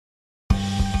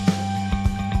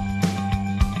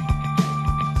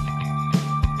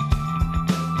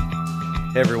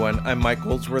everyone, I'm Mike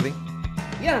Goldsworthy.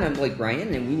 Yeah, and I'm Blake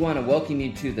Ryan, and we want to welcome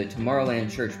you to the Tomorrowland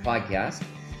Church podcast.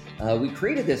 We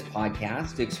created this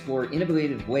podcast to explore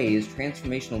innovative ways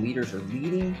transformational leaders are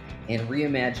leading and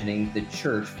reimagining the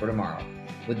church for tomorrow.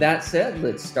 With that said,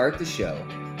 let's start the show.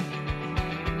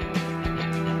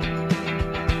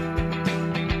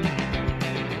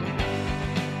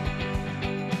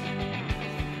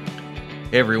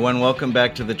 Hey everyone, welcome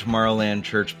back to the Tomorrowland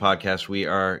Church podcast. We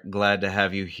are glad to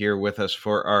have you here with us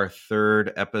for our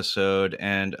third episode.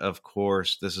 And of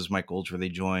course, this is Mike Goldsworthy,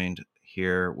 joined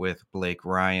here with Blake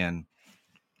Ryan.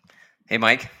 Hey,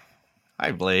 Mike.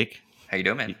 Hi, Blake. How you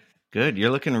doing, man? Good.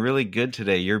 You're looking really good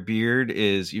today. Your beard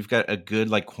you've got a good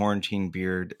quarantine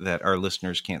beard that our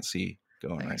listeners can't see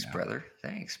going right now. Thanks, brother.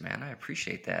 Thanks, man. I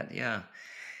appreciate that. Yeah.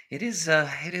 It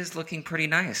is looking pretty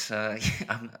nice.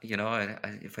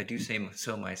 If I do say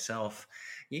so myself,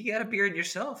 you got a beard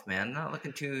yourself, man. Not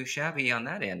looking too shabby on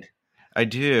that end. I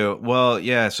do. Well,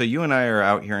 yeah. So you and I are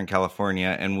out here in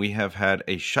California, and we have had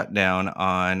a shutdown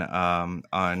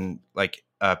on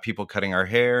people cutting our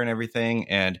hair and everything.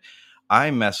 And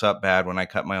I mess up bad when I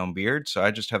cut my own beard, so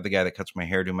I just have the guy that cuts my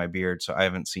hair do my beard. So I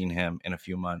haven't seen him in a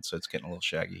few months, so it's getting a little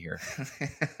shaggy here.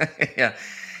 Yeah.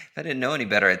 If I didn't know any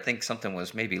better, I'd think something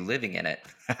was maybe living in it.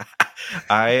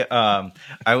 I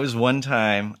was one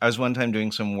time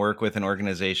doing some work with an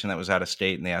organization that was out of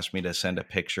state, and they asked me to send a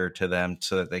picture to them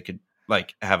so that they could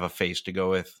have a face to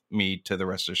go with me to the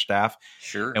rest of their staff.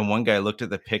 Sure. And one guy looked at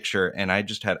the picture, and I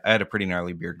had a pretty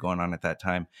gnarly beard going on at that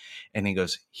time, and he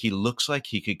goes, "He looks like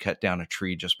he could cut down a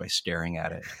tree just by staring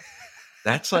at it."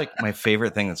 That's my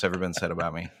favorite thing that's ever been said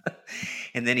about me.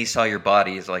 And then he saw your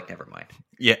body. He's like, never mind.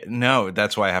 Yeah, no,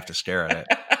 that's why I have to stare at it.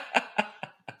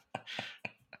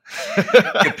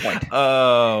 Good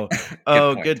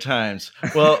point. Good times.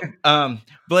 Well,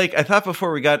 Blake, I thought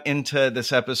before we got into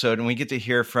this episode and we get to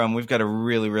hear from, we've got a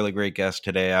really, really great guest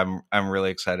today. I'm really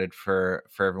excited for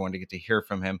everyone to get to hear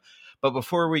from him. But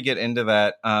before we get into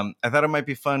that, I thought it might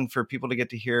be fun for people to get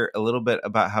to hear a little bit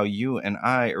about how you and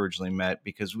I originally met,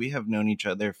 because we have known each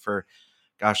other for,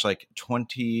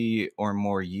 20 or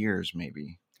more years,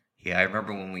 maybe. Yeah, I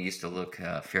remember when we used to look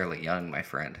fairly young, my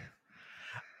friend.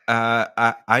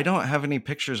 I don't have any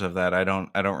pictures of that. I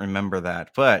don't remember that,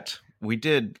 but we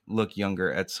did look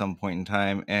younger at some point in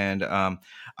time. And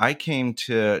I came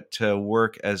to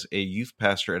work as a youth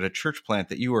pastor at a church plant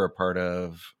that you were a part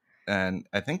of. And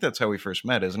I think that's how we first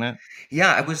met, isn't it?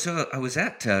 Yeah, I was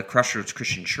at Crossroads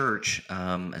Christian Church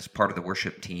as part of the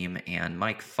worship team, and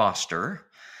Mike Foster,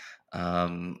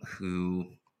 who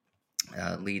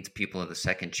leads People of the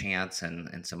Second Chance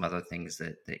and some other things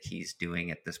that he's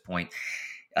doing at this point.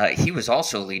 He was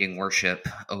also leading worship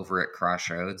over at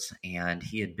Crossroads, and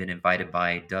he had been invited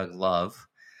by Doug Love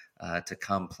to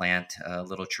come plant a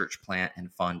little church plant in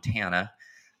Fontana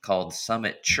called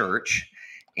Summit Church.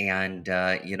 And,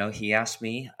 he asked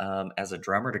me as a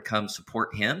drummer to come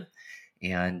support him.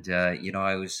 And,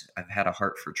 I've had a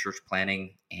heart for church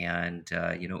planting, and,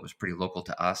 it was pretty local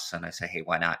to us. And I said, hey,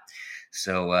 why not?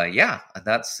 So,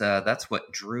 that's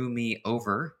what drew me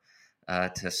over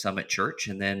to Summit Church.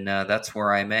 And then that's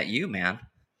where I met you, man.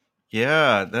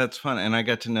 Yeah, that's fun. And I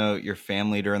got to know your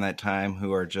family during that time,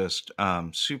 who are just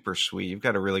super sweet. You've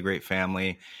got a really great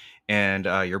family. And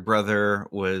your brother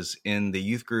was in the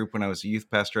youth group when I was a youth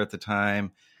pastor at the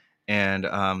time. And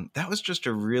that was just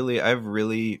I have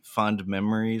really fond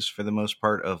memories for the most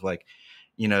part of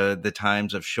the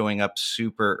times of showing up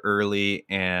super early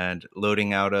and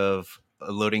loading out of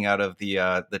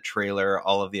the trailer,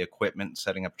 all of the equipment,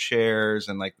 setting up chairs,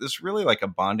 and this really a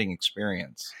bonding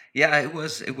experience. Yeah, it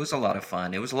was a lot of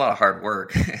fun. It was a lot of hard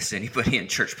work, as anybody in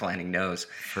church planning knows.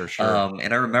 For sure.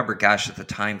 And I remember, gosh, at the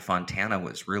time, Fontana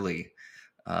was really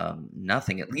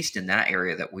nothing, at least in that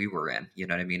area that we were in. You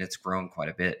know what I mean? It's grown quite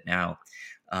a bit now.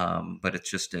 But it's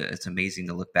just, it's amazing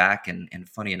to look back. And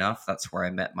funny enough, that's where I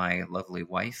met my lovely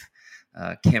wife,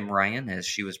 Kim Ryan, as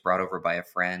she was brought over by a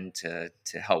friend to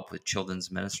help with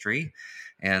children's ministry.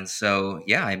 And so,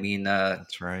 yeah, I mean,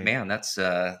 that's right, man, that's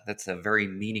a very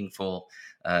meaningful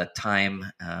time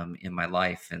in my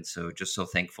life. And so just so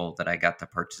thankful that I got to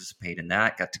participate in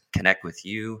that, got to connect with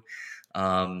you,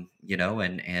 and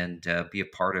be a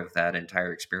part of that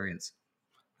entire experience.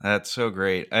 That's so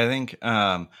great. I think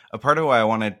a part of why I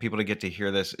wanted people to get to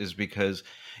hear this is because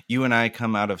you and I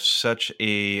come out of such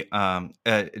a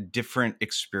different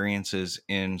experiences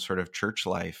in sort of church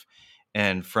life,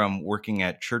 and from working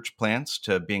at church plants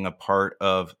to being a part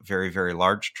of very, very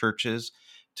large churches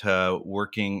to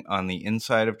working on the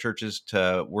inside of churches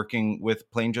to working with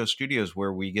Plain Joe Studios,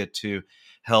 where we get to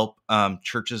help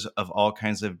churches of all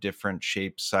kinds of different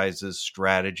shapes, sizes,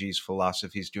 strategies,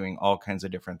 philosophies, doing all kinds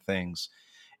of different things.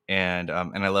 And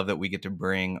I love that we get to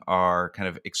bring our kind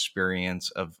of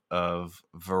experience of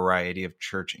variety of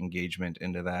church engagement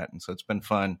into that. And so it's been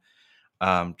fun,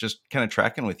 just kind of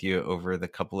tracking with you over the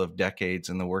couple of decades,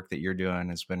 and the work that you're doing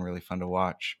has been really fun to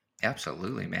watch.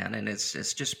 Absolutely, man, and it's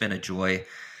just been a joy.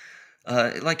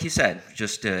 Like you said,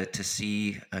 just to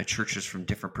see churches from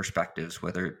different perspectives,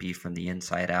 whether it be from the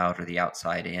inside out or the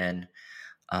outside in.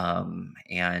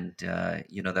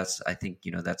 That's, I think,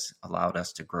 that's allowed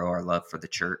us to grow our love for the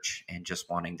church and just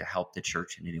wanting to help the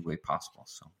church in any way possible.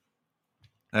 So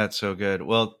That's so good.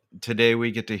 Well, today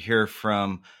we get to hear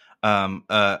from um,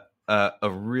 a, a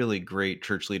really great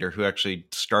church leader who actually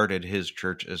started his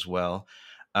church as well.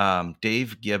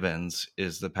 Dave Gibbons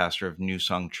is the pastor of New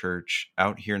Song Church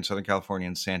out here in Southern California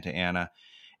in Santa Ana.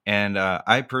 And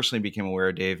I personally became aware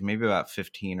of Dave maybe about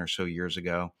 15 or so years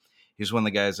ago. He's one of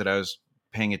the guys that I was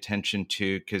paying attention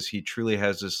to because he truly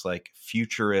has this like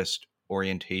futurist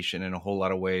orientation in a whole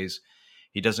lot of ways.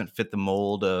 He doesn't fit the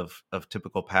mold of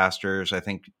typical pastors. I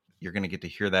think you're going to get to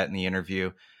hear that in the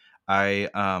interview. I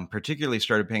particularly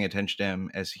started paying attention to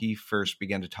him as he first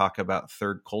began to talk about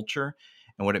third culture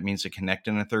and what it means to connect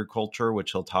in a third culture,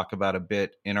 which he'll talk about a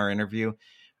bit in our interview.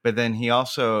 But then he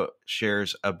also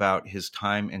shares about his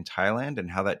time in Thailand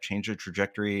and how that changed the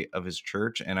trajectory of his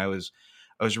church. And I was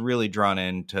really drawn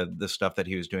into the stuff that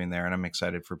he was doing there, and I'm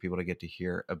excited for people to get to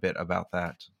hear a bit about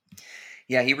that.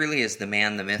 yeah, he really is the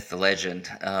man, the myth, the legend.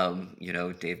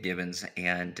 Dave Gibbons,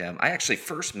 and I actually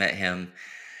first met him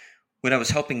when I was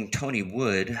helping Tony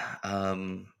Wood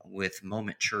with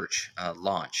Moment Church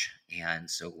launch,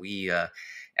 and so we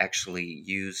actually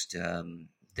used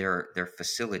their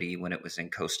facility when it was in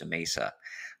Costa Mesa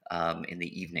in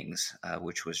the evenings,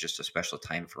 which was just a special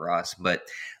time for us. But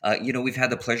we've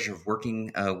had the pleasure of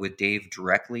working with Dave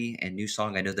directly and New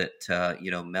Song. I know that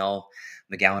Mel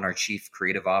McGowan, our chief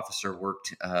creative officer,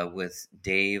 worked with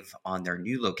Dave on their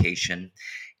new location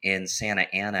in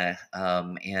Santa Ana.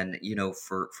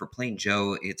 For Plain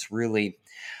Joe, it's really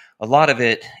a lot of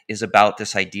it is about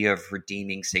this idea of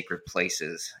redeeming sacred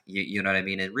places. You know what I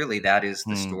mean? And really that is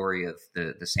the story of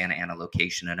the Santa Ana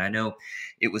location. And I know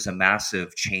it was a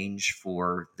massive change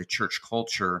for the church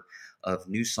culture of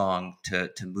New Song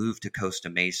to move to Costa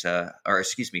Mesa,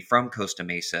 from Costa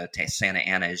Mesa to Santa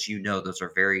Ana. As you know, those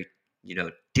are very,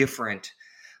 different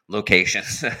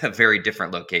locations, very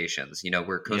different locations,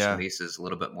 where Costa Mesa is a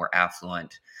little bit more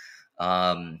affluent.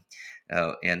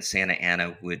 And Santa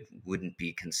Ana wouldn't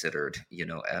be considered,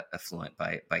 affluent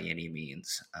by any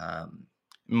means.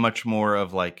 Much more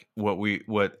of like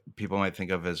what people might think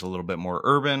of as a little bit more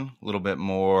urban, a little bit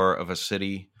more of a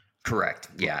city. Correct.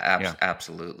 Yeah,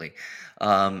 absolutely.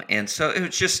 And so it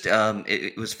was just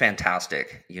it was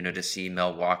fantastic, to see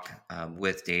Mel walk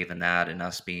with Dave and that, and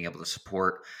us being able to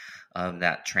support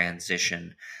that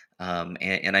transition.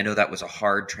 And I know that was a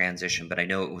hard transition, but I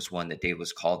know it was one that Dave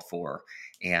was called for,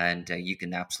 and you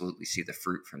can absolutely see the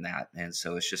fruit from that. And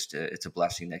so it's just it's a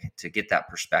blessing to get that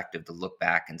perspective, to look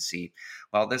back and see,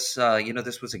 well, this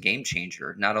this was a game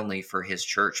changer, not only for his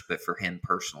church but for him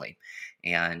personally,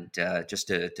 and just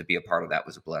to be a part of that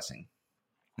was a blessing.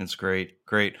 It's great.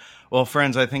 Well,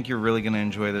 friends, I think you're really going to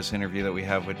enjoy this interview that we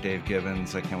have with Dave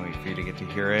Gibbons. I can't wait for you to get to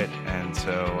hear it, and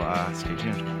so stay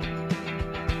tuned.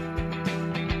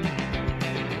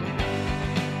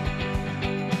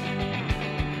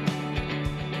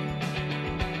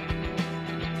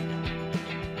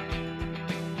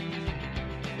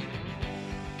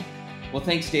 Well,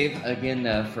 thanks, Dave, again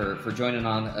for joining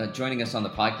us on the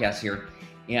podcast here.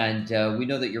 And we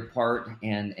know that you're part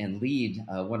and lead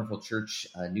a wonderful church,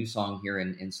 New Song, here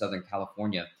in Southern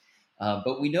California.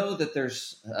 But we know that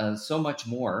there's so much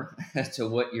more to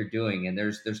what you're doing, and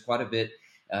there's quite a bit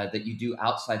that you do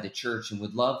outside the church. And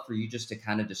would love for you just to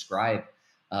kind of describe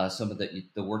some of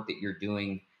the work that you're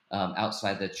doing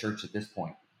outside the church at this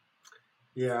point.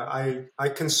 Yeah, I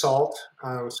consult,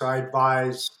 so I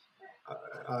advise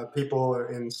people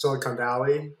in Silicon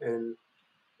Valley and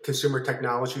consumer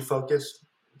technology focused,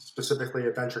 specifically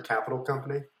a venture capital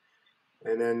company.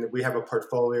 And then we have a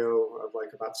portfolio of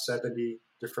like about 70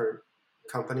 different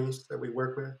companies that we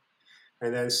work with.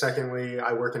 And then secondly,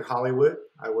 I work in Hollywood.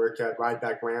 I work at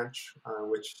Rideback Ranch,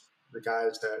 which the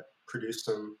guys that produce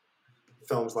some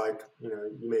films like, you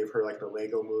may have heard like the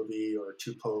Lego Movie or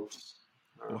Two Popes.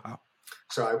 Wow.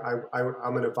 So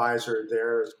I'm an advisor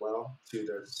there as well to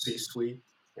the C-suite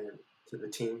and to the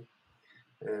team.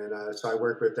 And so I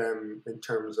work with them in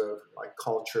terms of like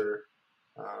culture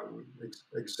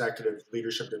executive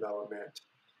leadership development,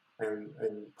 and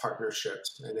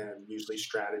partnerships, and then usually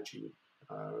strategy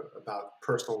about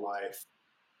personal life,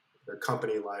 their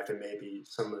company life, and maybe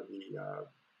some of the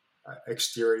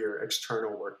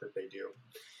external work that they do.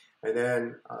 And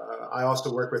then I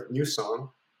also work with New Song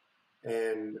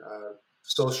and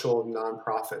social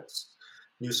nonprofits.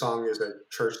 New Song is a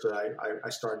church that I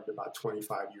started about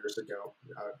 25 years ago.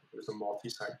 It was a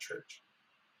multi-site church.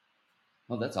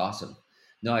 Oh, that's awesome.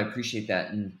 No, I appreciate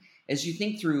that. And as you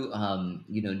think through,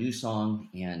 New Song,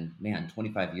 and man,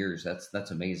 25 years,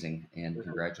 that's amazing. And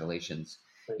congratulations.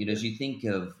 As you think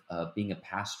of being a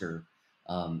pastor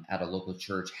at a local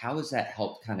church, how has that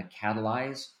helped kind of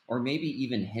catalyze or maybe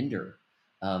even hinder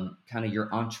kind of your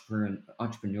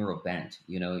entrepreneurial bent,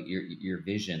 your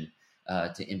vision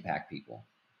to impact people?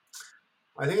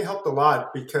 I think it helped a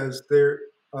lot because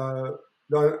on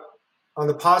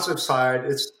the positive side,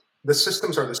 the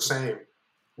systems are the same,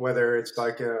 whether it's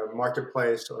like a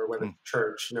marketplace or whether it's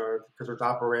church, because there's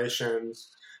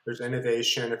operations, there's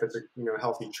innovation. If it's a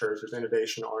healthy church, there's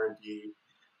innovation, R&D.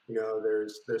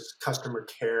 There's customer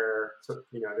care. So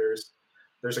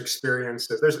there's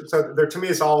experiences. To me,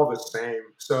 it's all the same.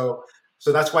 So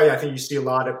that's why I think you see a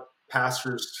lot of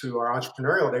pastors who are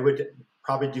entrepreneurial. They would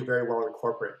probably do very well in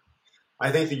corporate.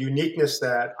 I think the uniqueness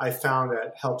that I found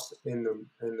that helps in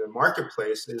the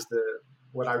marketplace is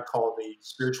what I call the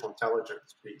spiritual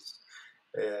intelligence piece,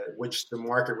 which the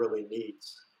market really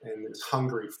needs and is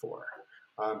hungry for,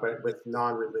 but with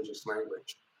non-religious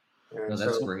language. And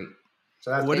that's great.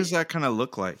 So what does that kind of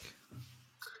look like?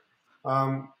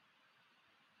 Well,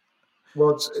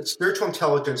 spiritual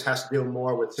intelligence has to deal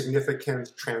more with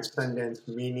significance, transcendence,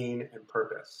 meaning, and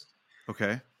purpose.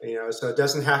 Okay. So it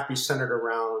doesn't have to be centered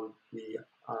around the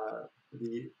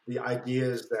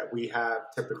ideas that we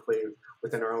have typically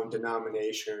within our own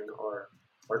denomination or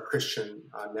Christian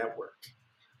network.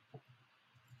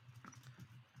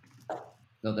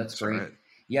 No, that's great. Right.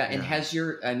 Yeah, and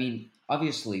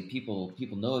obviously people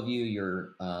know of you.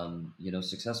 You're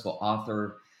successful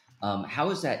author. How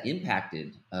has that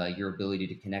impacted your ability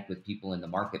to connect with people in the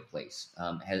marketplace?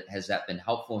 Has that been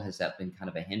helpful? Has that been kind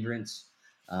of a hindrance?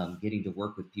 Getting to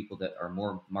work with people that are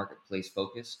more marketplace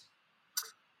focused?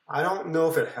 I don't know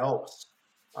if it helps.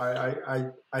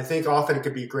 I think often it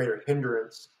could be a greater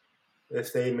hindrance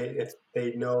if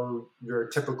they know you're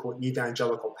a typical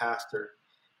evangelical pastor,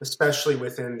 especially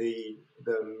within the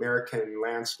American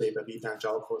landscape of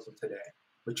evangelicalism today,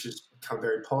 which has become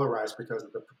very polarized because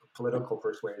of the political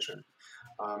persuasion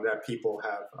that people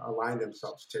have aligned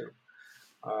themselves to.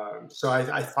 So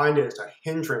I find it as a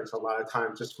hindrance a lot of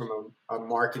times just from a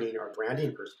marketing or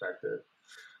branding perspective.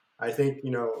 I think,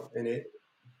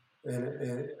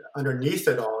 and underneath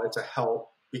it all, it's a help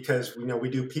because, we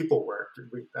do people work.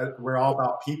 We're all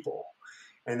about people.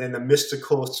 And then the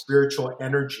mystical spiritual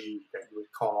energy that you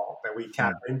would call, that we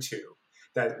tap into,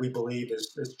 that we believe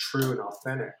is true and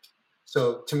authentic.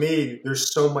 So to me,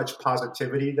 there's so much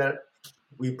positivity that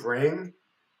we bring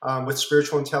with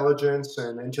spiritual intelligence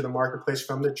and into the marketplace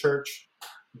from the church.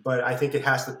 But I think it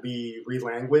has to be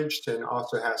relanguaged and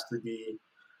also has to be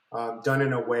done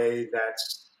in a way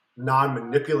that's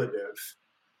non-manipulative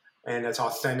and that's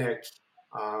authentic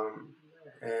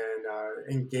and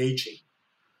engaging.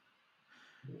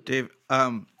 Dave,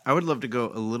 I would love to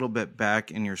go a little bit back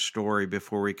in your story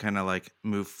before we kind of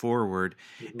move forward.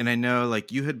 Mm-hmm. And I know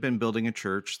you had been building a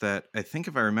church that I think,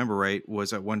 if I remember right,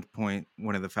 was at one point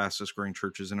one of the fastest growing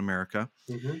churches in America.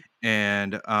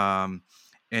 Mm-hmm.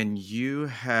 And you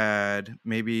had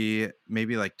maybe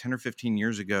 10 or 15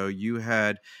 years ago, you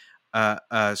had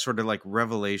sort of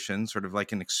revelation, sort of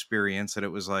an experience that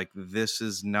it was this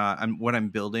is not what I'm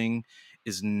building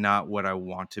is not what I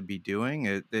want to be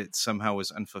doing. It somehow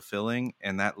was unfulfilling.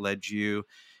 And that led you,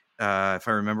 if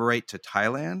I remember right, to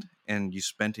Thailand, and you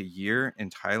spent a year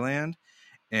in Thailand.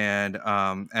 And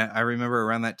I remember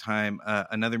around that time,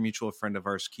 another mutual friend of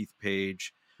ours, Keith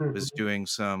Page, was doing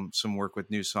some work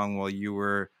with New Song while you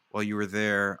were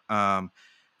there.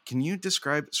 Can you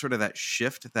describe sort of that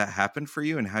shift that happened for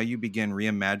you and how you began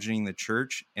reimagining the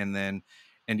church, and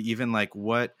even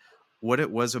what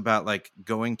it was about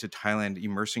going to Thailand,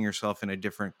 immersing yourself in a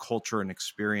different culture and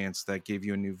experience that gave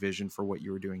you a new vision for what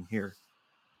you were doing here?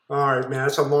 All right, man,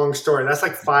 that's a long story. That's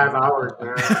 5 hours,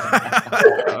 man.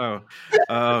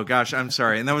 oh, gosh, I'm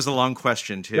sorry. And that was a long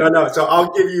question too. No. So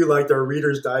I'll give you the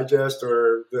Reader's Digest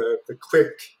or the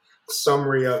quick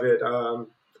summary of it. I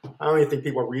don't even think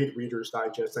people read Reader's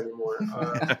Digest anymore.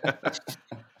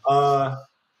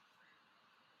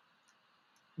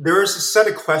 There was a set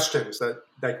of questions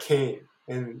that came,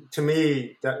 and to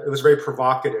me, that it was very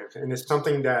provocative, and it's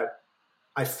something that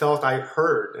I felt I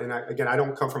heard, and again, I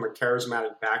don't come from a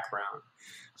charismatic background,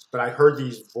 but I heard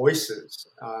these voices.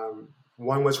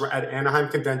 One was at Anaheim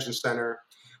Convention Center.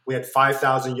 We had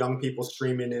 5,000 young people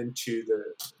streaming into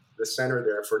the center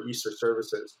there for Easter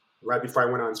services. Right before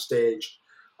I went on stage,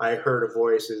 I heard a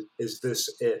voice, is this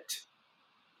it?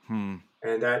 And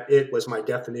that it was my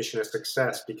definition of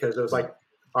success, because it was like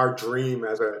our dream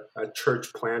as a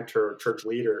church planter or church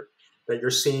leader, that you're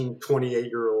seeing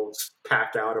 28-year-olds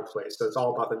pack out a place. So it's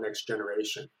all about the next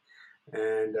generation.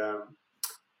 And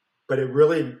but it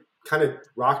really kind of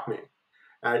rocked me.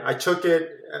 I took it,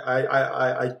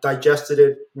 I digested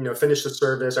it, finished the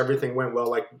service, everything went well,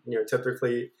 like,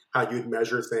 typically how you'd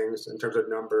measure things in terms of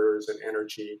numbers and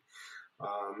energy,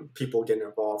 people getting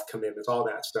involved, commitments, all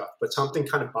that stuff. But something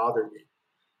kind of bothered me.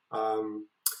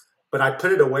 But I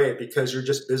put it away because you're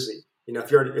just busy.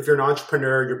 If you're an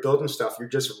entrepreneur, you're building stuff, you're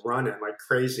just running like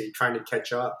crazy, trying to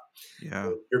catch up. Yeah.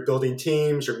 You're building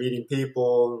teams, you're meeting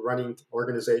people, running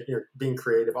organization, being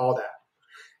creative, all that.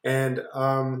 And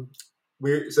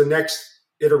the next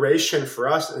iteration for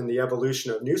us in the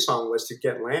evolution of NewSong was to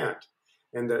get land.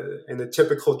 And the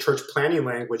typical church planning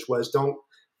language was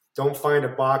don't find a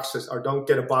box or don't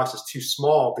get a box that's too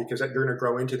small, because you're going to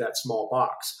grow into that small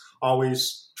box.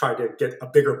 Always try to get a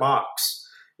bigger box,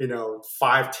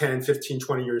 5, 10, 15,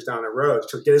 20 years down the road.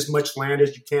 So get as much land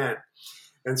as you can.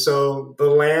 And so the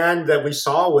land that we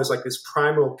saw was like this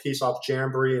primal piece off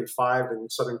Jamboree and 5 in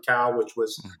Southern Cal, which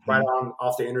was right on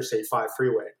off the Interstate 5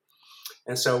 freeway.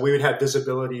 And so we would have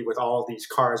visibility with all these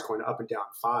cars going up and down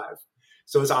 5.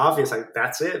 So it's obvious, like,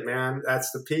 that's it, man. That's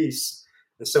the piece.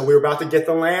 And so we were about to get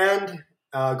the land,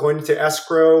 going into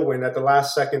escrow, when at the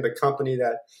last second, the company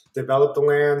that developed the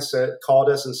land called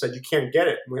us and said, you can't get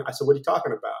it. I said, what are you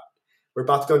talking about? We're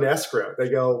about to go into escrow. They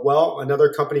go, well,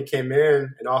 another company came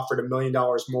in and offered $1 million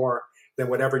more than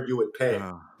whatever you would pay.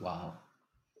 Wow.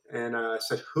 And I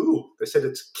said, who? They said,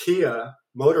 it's Kia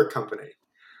Motor Company.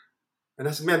 And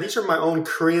I said, man, these are my own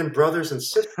Korean brothers and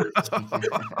sisters.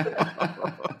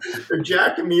 They're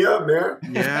jacking me up, man.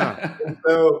 Yeah. And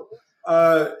so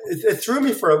it threw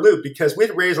me for a loop, because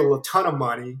we'd raised a ton of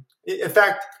money. In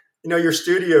fact, your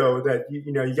studio that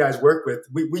you guys work with,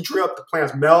 we drew up the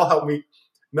plans.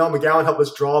 Mel McGowan helped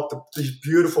us draw up these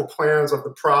beautiful plans of the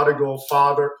prodigal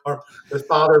father, or the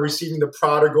father receiving the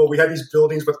prodigal. We had these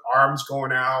buildings with arms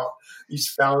going out. It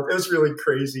was really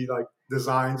crazy, like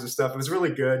designs and stuff. It was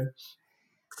really good.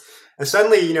 And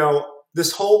suddenly,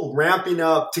 this whole ramping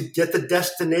up to get the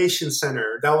destination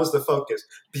center, that was the focus.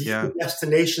 Be the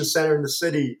destination center in the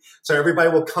city, so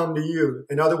everybody will come to you.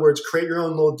 In other words, create your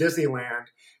own little Disneyland.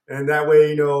 And that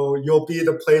way, you'll be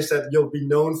the place that you'll be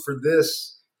known for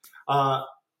this. All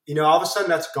of a sudden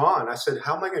that's gone. I said,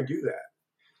 how am I going to do that?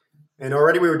 And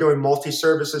already we were doing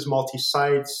multi-services,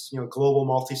 multi-sites, global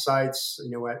multi-sites,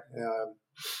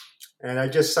 and I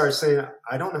just started saying,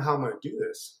 I don't know how I'm going to do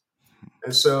this.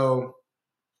 And so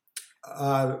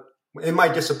in my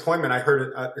disappointment, I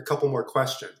heard a couple more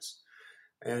questions.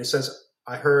 And he says,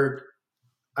 I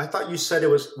thought you said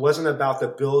it wasn't about the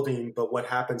building, but what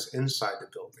happens inside the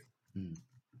building.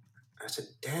 I said,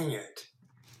 dang it.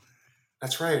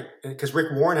 That's right. Because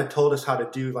Rick Warren had told us how to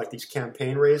do like these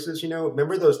campaign raises,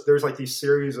 Remember there's like these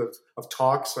series of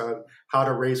talks on how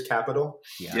to raise capital?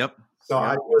 Yeah. Yep. So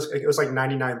it was like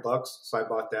 $99. So I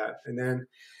bought that. And then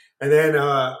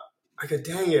I go,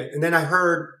 dang it. And then I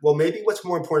heard, well, maybe what's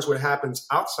more important is what happens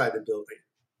outside the building.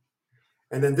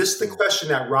 And then this is the question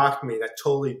that rocked me, that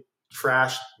totally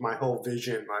trashed my whole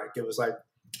vision. Like, it was like,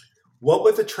 what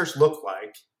would the church look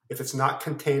like if it's not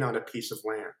contained on a piece of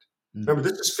land? Remember,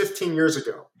 this is 15 years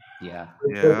ago. Yeah.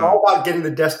 It was all about getting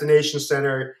the destination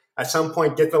center. At some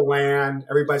point, get the land.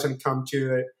 Everybody's going to come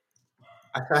to it.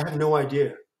 I had no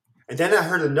idea. And then I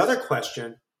heard another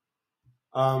question.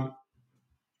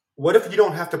 What if you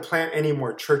don't have to plant any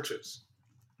more churches?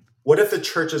 What if the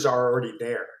churches are already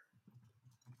there?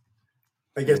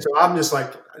 Again, so I'm just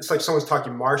like, it's like someone's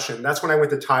talking Martian. That's when I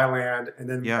went to Thailand, and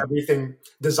then everything,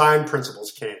 design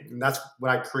principles came. And that's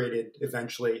what I created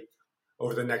eventually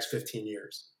over the next 15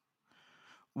 years.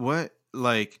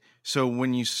 So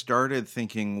when you started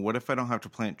thinking, what if I don't have to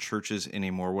plant churches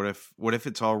anymore? What if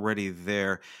it's already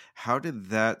there? How did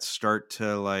that start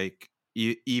to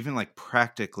even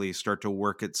practically start to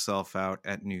work itself out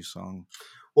at NewSong?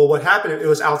 Well, what happened, it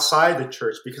was outside the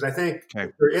church, because I think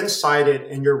if you're inside it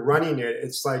and you're running it,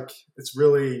 it's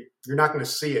really, you're not going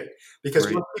to see it, because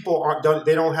most people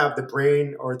don't have the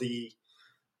brain or the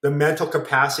mental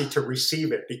capacity to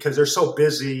receive it, because they're so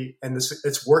busy and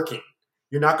it's working.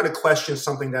 You're not going to question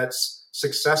something that's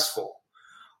successful.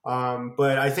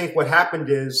 But I think what happened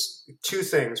is two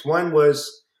things. One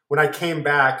was, when I came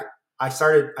back, I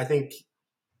started, I think,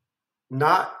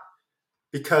 not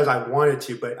because I wanted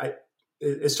to, but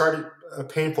it started a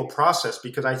painful process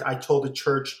because I told the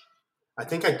church, I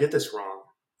think I did this wrong.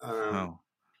 Oh.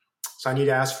 So I need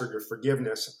to ask for your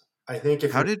forgiveness. I think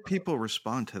How did people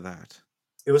respond to that?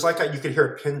 It was like you could hear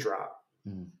a pin drop.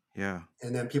 Yeah.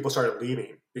 And then people started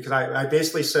leaving because I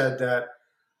basically said that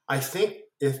I think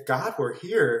if God were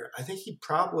here, I think he'd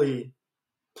probably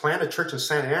plant a church in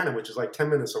Santa Ana, which is like 10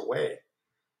 minutes away.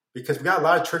 Because we got a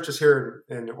lot of churches here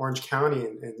in Orange County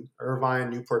and Irvine,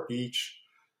 Newport Beach.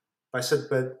 I said,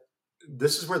 but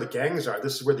this is where the gangs are.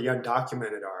 This is where the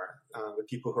undocumented are, the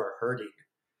people who are hurting.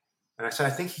 And I said, I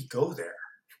think he'd go there.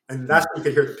 And that's when you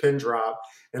could hear the pin drop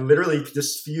and literally you could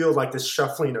just feel like this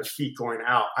shuffling of feet going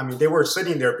out. I mean, they were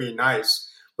sitting there being nice,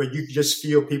 but you could just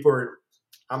feel people are,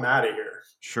 I'm out of here.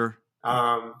 Sure.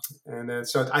 And then,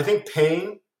 so I think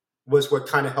pain was what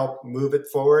kind of helped move it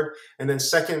forward. And then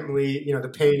secondly, the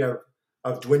pain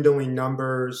of dwindling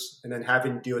numbers and then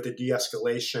having to deal with the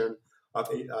de-escalation of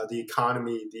the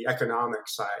economy, the economic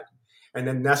side. And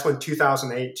then that's when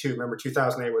 2008 too. Remember,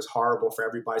 2008 was horrible for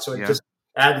everybody. So it just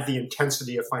added the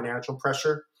intensity of financial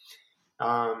pressure.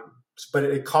 But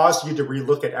it caused you to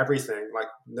relook at everything, like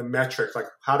the metrics, like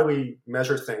how do we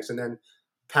measure things? And then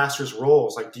pastors'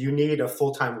 roles, like do you need a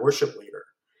full-time worship leader?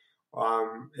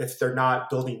 If they're not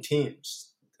building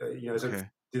teams, do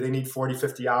they need 40,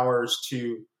 50 hours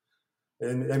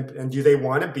and do they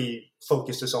want to be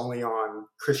focused just only on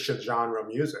Christian genre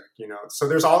music? So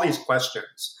there's all these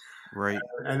questions. Right.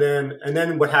 And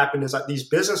then what happened is that these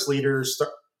business leaders,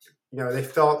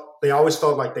 they always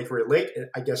felt like they could relate,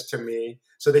 I guess, to me.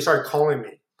 So they started calling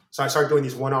me. So I started doing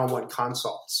these one-on-one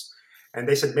consults, and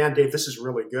they said, "Man, Dave, this is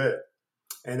really good."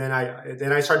 And then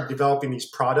I started developing these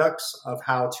products of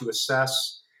how to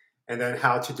assess, and then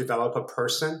how to develop a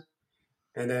person.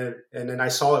 And then I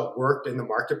saw it worked in the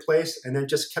marketplace, and then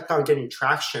just kept on getting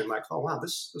traction. Like, oh wow,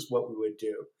 this is what we would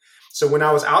do. So when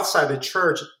I was outside the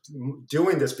church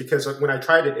doing this, because when I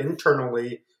tried it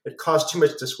internally, it caused too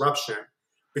much disruption.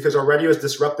 Because already it was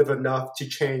disruptive enough to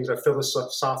change a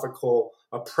philosophical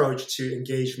approach to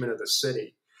engagement of the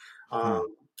city.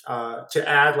 To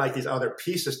add like these other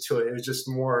pieces to it, it was just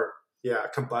more,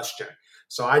 combustion.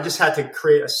 So I just had to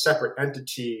create a separate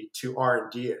entity to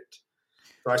R&D it.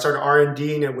 So I started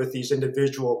R&Ding it with these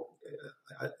individual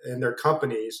and their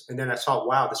companies, and then I saw,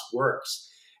 wow, this works.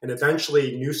 And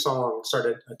eventually, New Song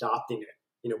started adopting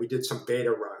it. We did some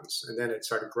beta runs, and then it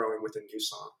started growing within New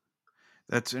Song.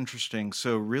 That's interesting.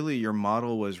 So really your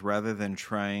model was rather than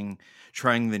trying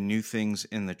the new things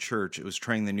in the church, it was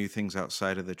trying the new things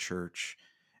outside of the church.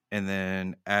 And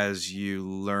then as you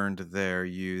learned there,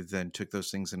 you then took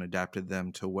those things and adapted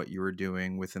them to what you were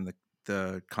doing within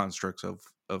the constructs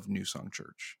of New Song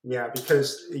Church. Yeah,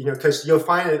 because you'll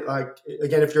find it like,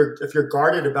 again, if you're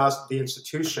guarded about the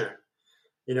institution,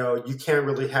 you can't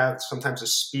really have sometimes the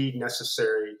speed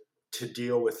necessary to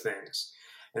deal with things.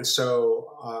 And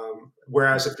so,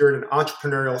 whereas if you're in an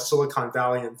entrepreneurial Silicon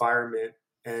Valley environment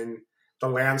and the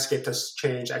landscape has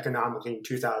changed economically in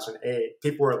 2008,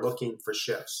 people were looking for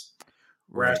shifts.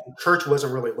 Whereas the church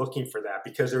wasn't really looking for that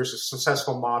because there was a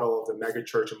successful model of the mega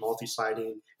church and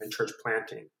multi-siting and church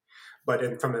planting.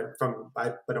 But from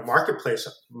a marketplace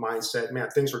mindset, man,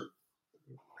 things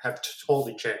have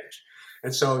totally changed.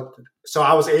 And so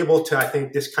I was able to, I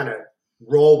think, just kind of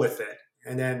roll with it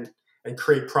and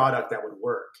create product that would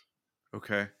work.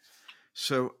 Okay.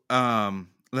 So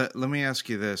let me ask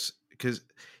you this, because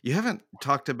you haven't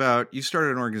talked about, you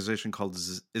started an organization called,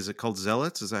 is it called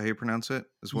Zealots? Is that how you pronounce it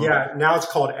as well? Yeah, now it's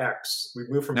called X. We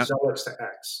moved from Zealots to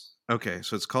X. Okay,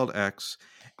 so it's called X.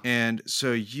 And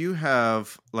so you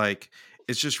have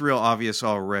it's just real obvious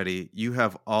already. You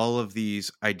have all of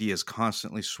these ideas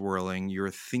constantly swirling.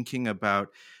 You're thinking about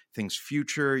things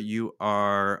future. You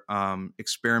are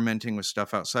experimenting with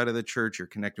stuff outside of the church. You're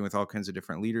connecting with all kinds of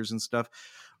different leaders and stuff.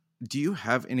 Do you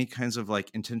have any kinds of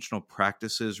intentional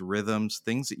practices, rhythms,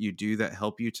 things that you do that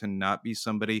help you to not be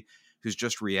somebody who's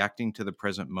just reacting to the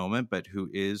present moment, but who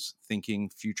is thinking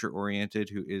future oriented,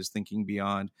 who is thinking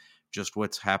beyond just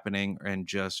what's happening and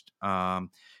just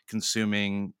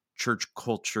consuming church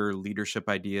culture, leadership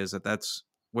ideas, that's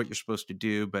what you're supposed to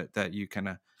do, but that you kind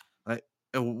of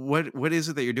what is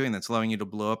it that you're doing that's allowing you to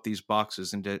blow up these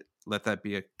boxes and to let that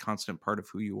be a constant part of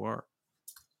who you are?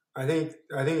 I think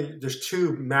there's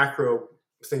two macro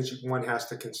things one has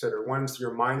to consider. One is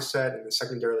your mindset, and the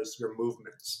secondarily is your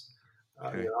movements.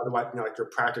 Otherwise, like your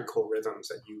practical rhythms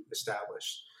that you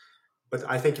establish. But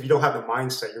I think if you don't have the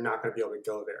mindset, you're not going to be able to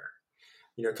go there.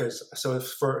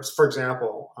 For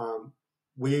example,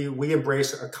 we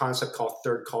embrace a concept called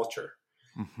third culture.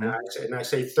 Mm-hmm. And I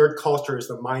say third culture is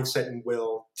the mindset and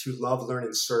will to love, learn,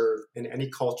 and serve in any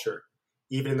culture,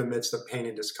 even in the midst of pain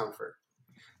and discomfort.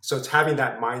 So it's having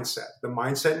that mindset, the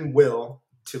mindset and will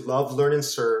to love, learn, and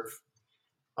serve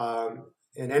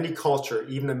in any culture,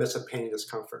 even in the midst of pain and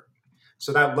discomfort.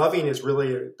 So that loving is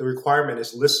really the requirement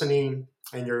is listening,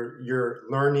 and you're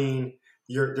learning.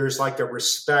 There's like a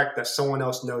respect that someone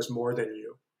else knows more than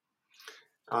you.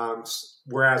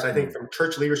 Whereas I think from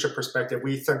church leadership perspective,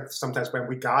 we think sometimes, when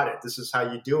we got it, this is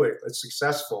how you do it, it's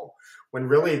successful, when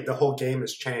really the whole game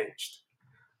has changed.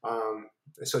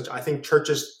 So I think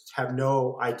churches have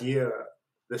no idea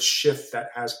the shift that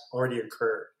has already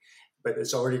occurred, but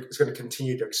it's going to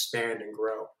continue to expand and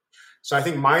grow. So I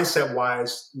think mindset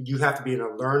wise, you have to be in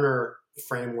a learner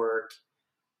framework,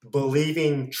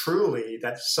 believing truly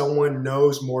that someone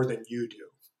knows more than you do.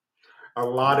 A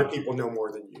lot of people know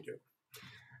more than you do.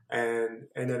 And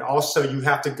then also you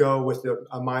have to go with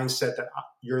a mindset that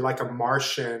you're like a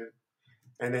Martian,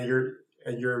 and then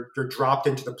you're dropped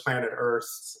into the planet Earth,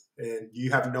 and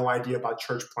you have no idea about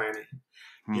church planning.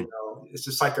 You know, it's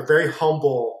just like a very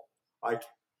humble, like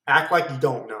act like you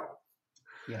don't know.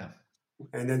 Yeah.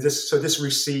 And then just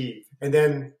receive, and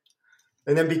then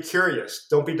be curious.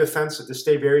 Don't be defensive. Just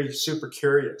stay very super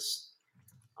curious.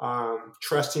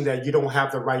 Trusting that you don't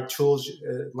have the right tools,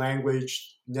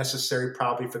 language necessary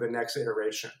probably for the next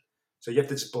iteration. So you have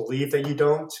to just believe that you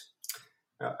don't,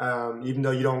 even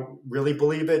though you don't really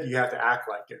believe it, you have to act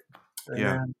like it.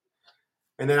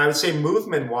 And then I would say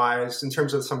movement wise, in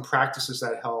terms of some practices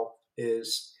that help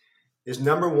is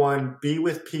number one, be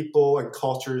with people and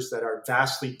cultures that are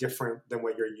vastly different than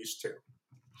what you're used to.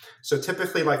 So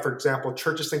typically, like for example,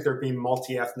 churches think they're being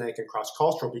multi-ethnic and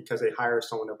cross-cultural because they hire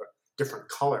someone of a different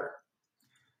color,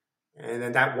 and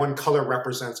then that one color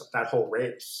represents that whole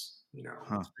race. You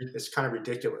know, it's kind of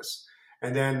ridiculous.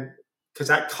 And then because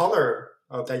that color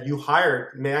that you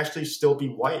hired may actually still be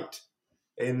white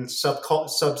in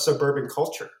suburban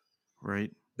culture,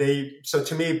 right? So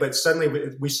to me, but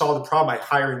suddenly we saw the problem by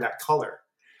hiring that color,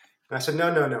 and I said,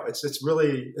 no,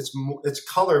 it's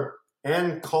color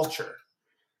and culture.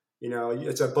 You know,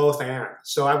 it's a both and.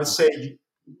 So I would say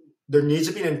there needs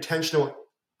to be an intentional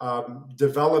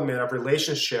development of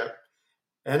relationship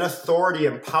and authority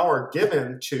and power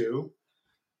given to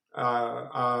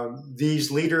these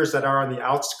leaders that are on the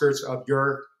outskirts of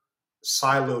your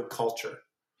siloed culture.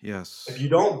 Yes. If you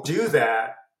don't do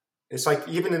that, it's like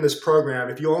even in this program,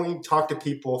 if you only talk to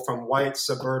people from white,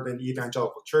 suburban,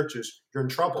 evangelical churches, you're in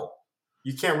trouble.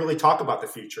 You can't really talk about the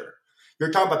future.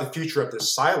 You're talking about the future of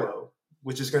this silo,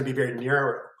 which is going to be very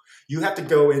narrow. You have to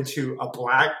go into a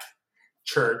black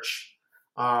church.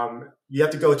 You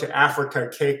have to go to Africa,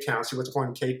 Cape Town, see what's going on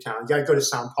in Cape Town. You got to go to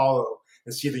Sao Paulo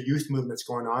and see the youth movements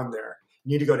going on there.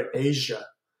 You need to go to Asia,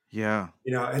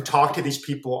 and talk to these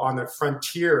people on the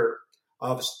frontier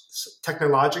of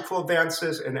technological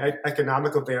advances and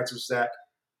economic advances that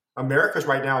America's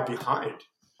right now behind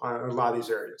on a lot of these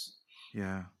areas.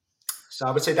 Yeah. So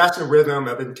I would say that's the rhythm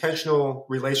of intentional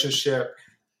relationship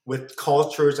with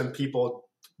cultures and people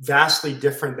vastly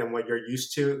different than what you're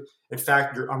used to. In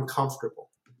fact, you're uncomfortable.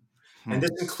 And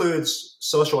this includes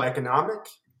social economic,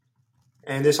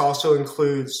 and this also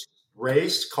includes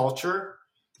race, culture,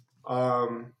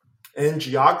 and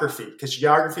geography, because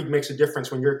geography makes a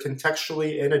difference when you're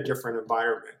contextually in a different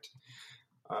environment.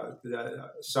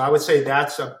 So I would say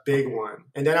that's a big one.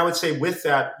 And then I would say with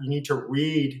that, you need to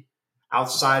read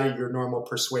outside of your normal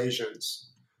persuasions.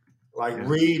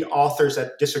 Read authors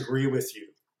that disagree with you,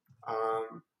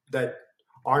 that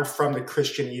aren't from the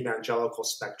Christian evangelical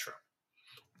spectrum.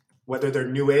 Whether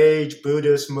they're New Age,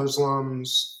 Buddhists,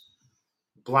 Muslims,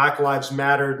 Black Lives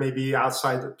Matter, maybe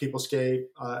outside the people's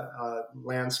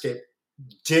landscape,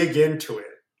 dig into it.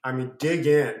 I mean, dig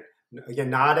in. Again,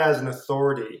 not as an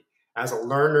authority, as a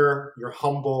learner, you're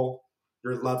humble,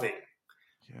 you're loving.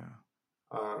 Yeah.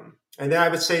 And then I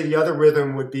would say the other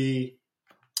rhythm would be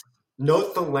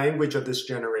note the language of this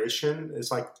generation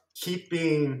is keep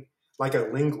being like a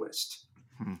linguist,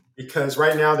 because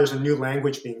right now there's a new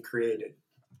language being created,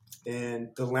 and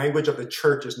the language of the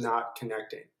church is not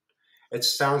connecting. It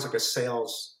sounds like a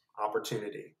sales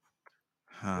opportunity.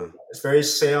 It's very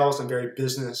sales and very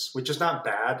business, which is not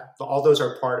bad. All those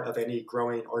are part of any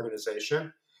growing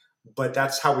organization, but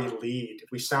that's how we lead.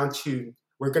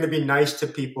 We're going to be nice to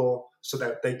people so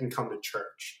that they can come to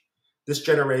church. This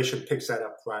generation picks that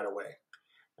up right away.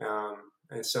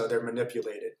 And so they're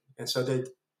manipulated. And so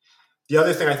the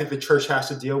other thing I think the church has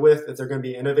to deal with, if they're going to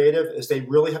be innovative, is they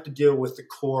really have to deal with the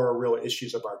core real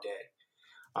issues of our day,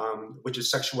 which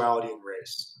is sexuality and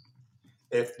race.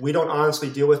 If we don't honestly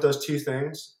deal with those two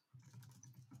things,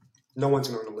 no one's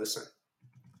going to listen.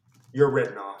 you're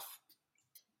written off.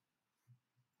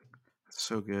 That's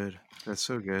so good. That's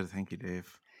so good. Thank you,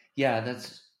 Dave. Yeah,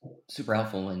 that's super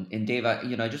helpful. And Dave,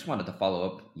 I just wanted to follow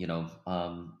up,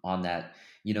 on that.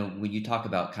 When you talk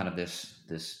about kind of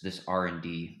this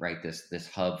R&D, right? This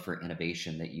hub for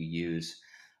innovation that you use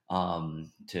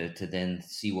to then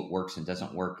see what works and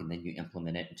doesn't work, and then you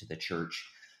implement it into the church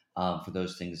for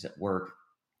those things that work.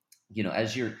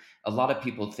 A lot of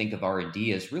people think of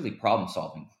R&D as really problem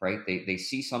solving, right? They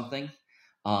see something,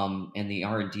 and the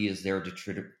R&D is there to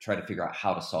try to figure out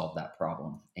how to solve that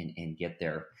problem and get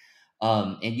there.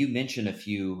 And you mentioned a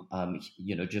few,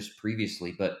 just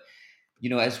previously, but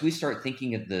as we start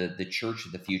thinking of the church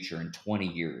of the future in 20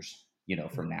 years,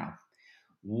 from now,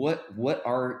 what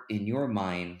are in your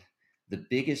mind the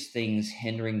biggest things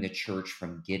hindering the church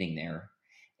from getting there,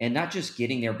 and not just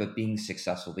getting there, but being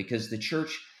successful? Because the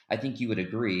church, I think you would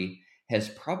agree, has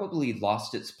probably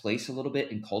lost its place a little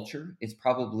bit in culture. It's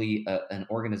probably an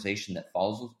organization that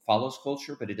follows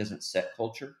culture, but it doesn't set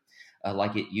culture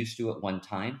like it used to at one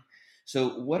time. So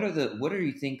what do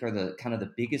you think are the kind of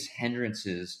the biggest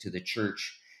hindrances to the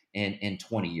church in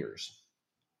 20 years?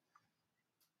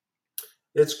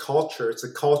 It's culture. It's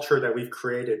the culture that we've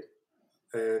created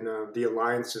and the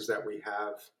alliances that we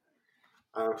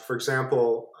have. For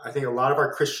example, I think a lot of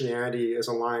our Christianity is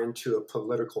aligned to a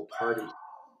political party.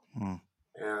 Hmm.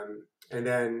 And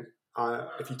then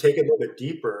if you take it a little bit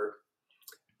deeper,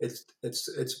 it's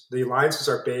the alliances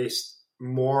are based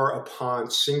more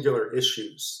upon singular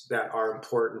issues that are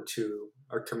important to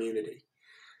our community.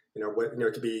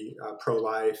 It could be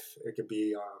pro-life, it could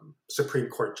be Supreme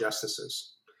Court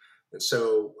justices, and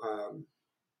so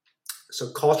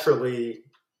culturally,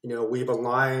 we've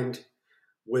aligned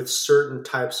with certain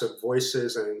types of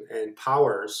voices and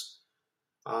powers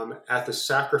at the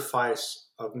sacrifice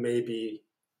of maybe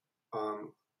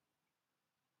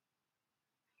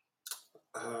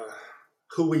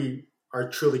who we are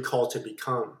truly called to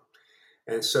become.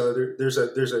 And so there's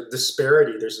a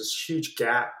disparity. There's this huge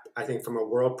gap, I think, from a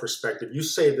world perspective. You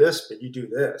say this, but you do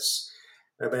this.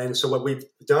 And so what we've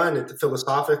done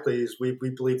philosophically is we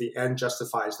believe the end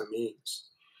justifies the means.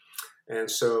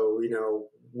 And so,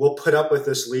 we'll put up with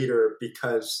this leader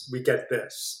because we get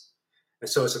this. And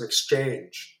so it's an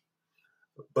exchange.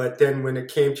 But then when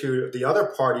it came to the other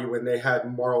party, when they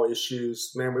had moral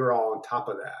issues, man, we were all on top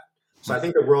of that. So I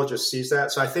think the world just sees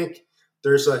that. So I think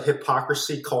there's a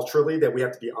hypocrisy culturally that we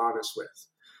have to be honest with.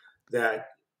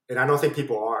 And I don't think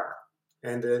people are.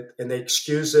 And they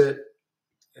excuse it,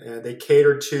 and they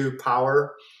cater to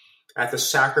power at the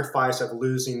sacrifice of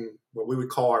losing what we would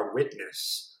call our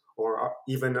witness, or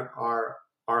even our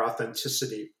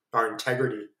authenticity, our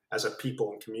integrity as a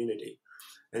people and community.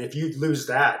 And if you lose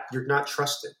that, you're not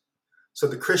trusted. So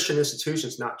the Christian institution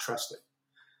is not trusted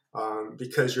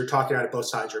because you're talking out of both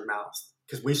sides of your mouth.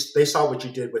 Because they saw what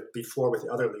you did before with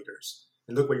the other leaders,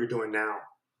 and look what you're doing now.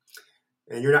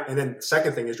 And you're not. And then the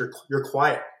second thing is you're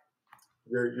quiet.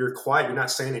 You're quiet. You're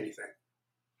not saying anything.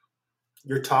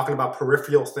 You're talking about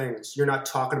peripheral things. You're not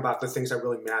talking about the things that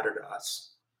really matter to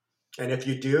us. And if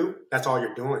you do, that's all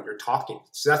you're doing. You're talking.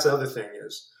 So that's the other thing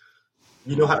is,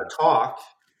 you know how to talk,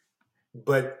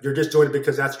 but you're just doing it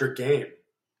because that's your game.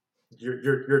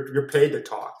 You're paid to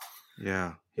talk.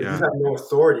 Yeah. You have no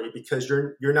authority because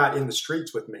you're not in the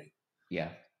streets with me. Yeah.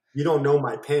 You don't know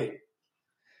my pain.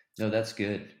 No, that's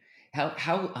good. How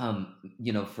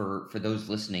for those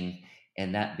listening,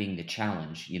 and that being the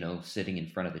challenge, sitting in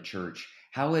front of the church,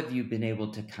 how have you been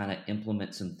able to kind of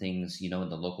implement some things, in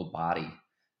the local body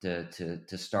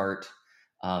to start,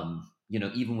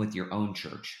 even with your own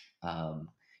church,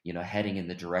 heading in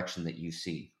the direction that you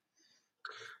see?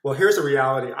 Well, here's the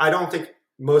reality. I don't think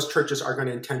most churches are going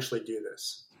to intentionally do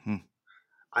this.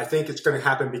 I think it's going to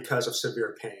happen because of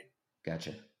severe pain.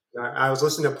 Gotcha. I was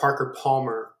listening to Parker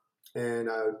Palmer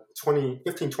 20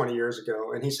 years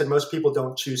ago, and he said most people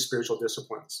don't choose spiritual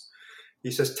disciplines.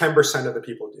 He says 10% of the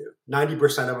people do.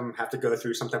 90% of them have to go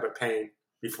through some type of pain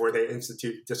before they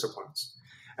institute disciplines.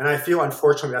 And I feel,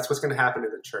 unfortunately, that's what's going to happen to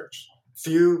the church.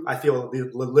 I feel the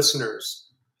listeners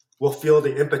will feel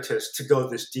the impetus to go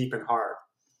this deep and hard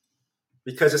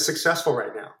because it's successful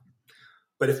right now.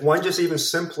 But if one just even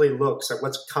simply looks at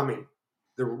what's coming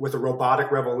with the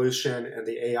robotic revolution and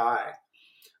the AI,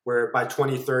 where by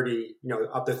 2030,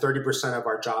 up to 30% of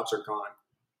our jobs are gone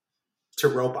to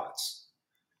robots,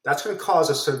 that's going to cause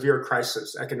a severe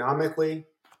crisis economically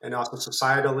and also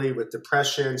societally with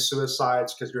depression,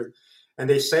 suicides, and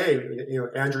they say,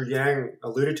 Andrew Yang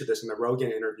alluded to this in the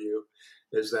Rogan interview,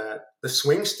 is that the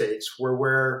swing states were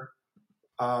where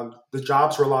the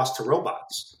jobs were lost to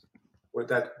robots, with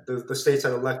that the states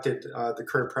that elected the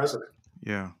current president.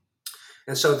 Yeah.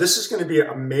 And so this is going to be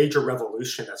a major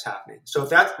revolution that's happening. So if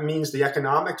that means the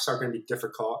economics are going to be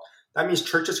difficult, that means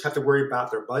churches have to worry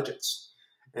about their budgets.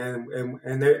 And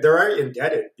they're already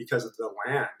indebted because of the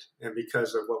land and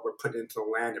because of what we're putting into the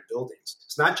land and buildings.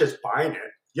 It's not just buying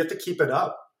it. You have to keep it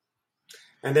up.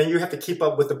 And then you have to keep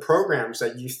up with the programs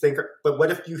that you think but what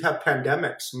if you have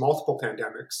pandemics, multiple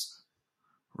pandemics?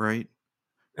 Right.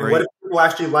 And what if people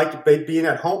actually like being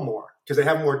at home more because they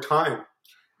have more time?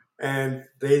 And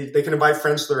they can invite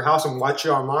friends to their house and watch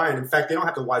you online. In fact, they don't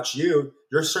have to watch you.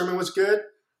 Your sermon was good,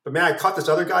 but man, I caught this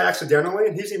other guy accidentally,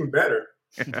 and he's even better.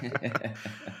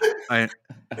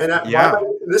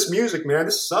 This music, man,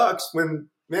 this sucks. When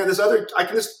man, I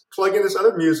can just plug in this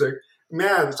other music.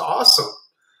 Man, it's awesome.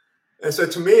 And so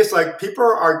to me, it's like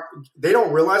they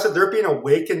don't realize that they're being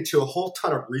awakened to a whole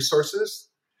ton of resources.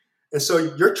 And so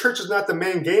your church is not the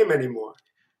main game anymore.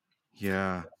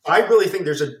 Yeah. I really think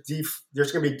there's going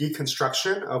to be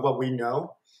deconstruction of what we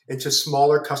know into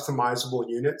smaller customizable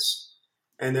units.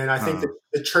 And then I think that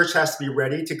the church has to be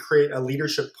ready to create a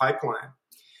leadership pipeline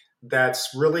that's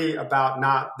really about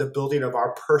not the building of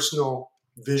our personal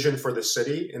vision for the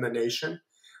city and the nation,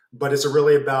 but it's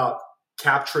really about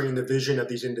capturing the vision of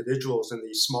these individuals in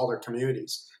these smaller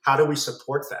communities. How do we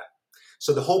support that?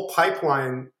 So the whole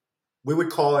pipeline, we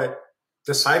would call it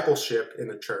discipleship in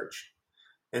the church.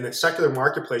 In the secular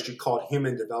marketplace, you call it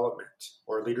human development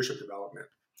or leadership development.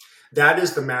 That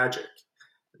is the magic.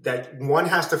 That one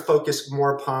has to focus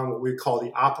more upon what we call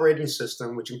the operating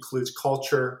system, which includes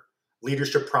culture,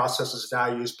 leadership processes,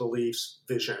 values, beliefs,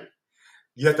 vision.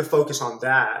 You have to focus on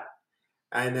that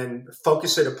and then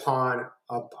focus it upon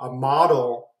a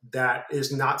model that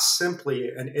is not simply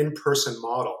an in-person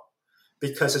model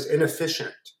because it's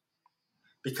inefficient.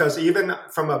 Because even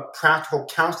from a practical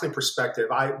counseling perspective,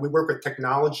 we work with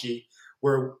technology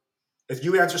where if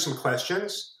you answer some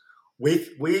questions, we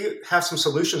have some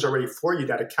solutions already for you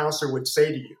that a counselor would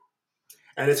say to you.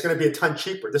 And it's going to be a ton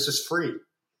cheaper. This is free.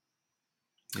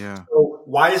 Yeah. So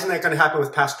why isn't that going to happen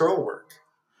with pastoral work?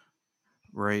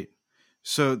 Right.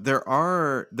 So there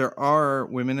are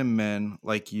women and men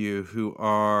like you who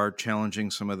are challenging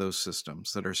some of those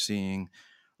systems, that are seeing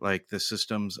like the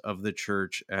systems of the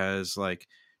church as like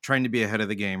trying to be ahead of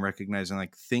the game, recognizing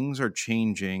like things are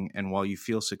changing. And while you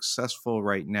feel successful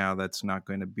right now, that's not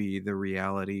going to be the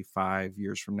reality 5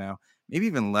 years from now, maybe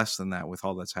even less than that with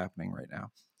all that's happening right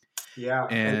now. Yeah.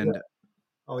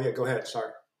 Oh yeah, go ahead.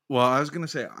 Sorry. Well, I was going to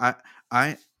say,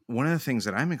 one of the things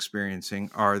that I'm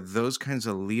experiencing are those kinds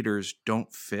of leaders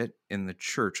don't fit in the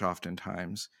church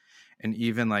oftentimes. And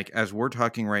even like, as we're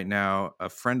talking right now, a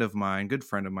friend of mine, good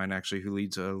friend of mine, actually, who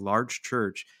leads a large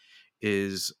church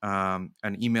is, an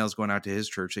email's going out to his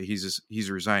church that he's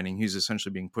resigning. He's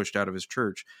essentially being pushed out of his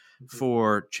church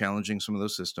for challenging some of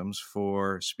those systems,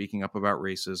 for speaking up about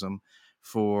racism,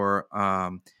 for,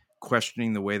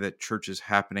 questioning the way that church is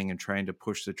happening and trying to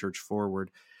push the church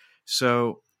forward.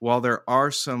 So while there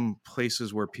are some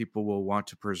places where people will want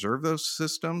to preserve those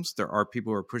systems, there are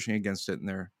people who are pushing against it,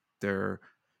 and they're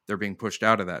being pushed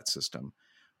out of that system.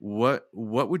 What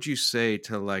would you say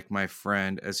to like my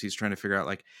friend as he's trying to figure out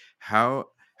like how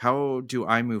do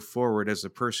I move forward as a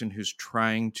person who's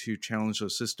trying to challenge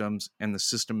those systems and the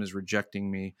system is rejecting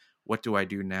me? What do I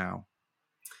do now?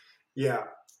 Yeah.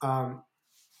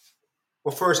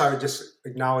 Well, first I would just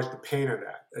acknowledge the pain of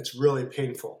that. It's really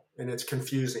painful and it's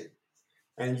confusing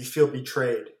and you feel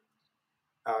betrayed.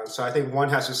 So I think one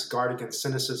has to guard against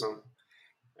cynicism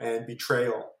and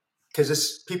betrayal.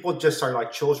 Because people just are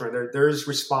like children. They're just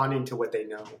responding to what they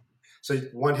know. So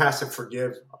one has to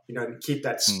forgive, and keep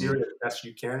that spirit as best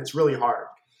you can. It's really hard.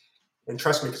 And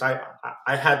trust me, because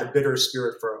I had the bitter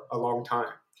spirit for a long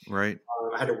time. Right.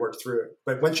 I had to work through it.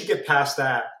 But once you get past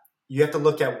that, you have to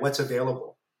look at what's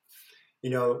available.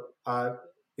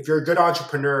 If you're a good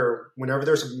entrepreneur, whenever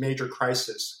there's a major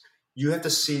crisis, you have to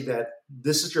see that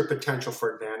this is your potential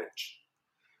for advantage.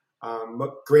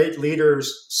 Great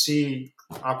leaders see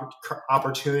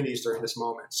opportunities during this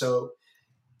moment. So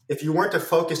if you weren't to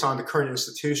focus on the current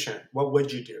institution, what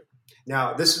would you do?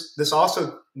 Now, this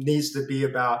also needs to be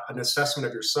about an assessment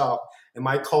of yourself. Am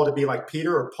I called to be like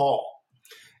Peter or Paul?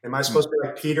 Am I supposed to be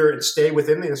like Peter and stay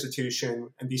within the institution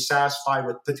and be satisfied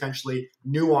with potentially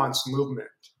nuanced movement?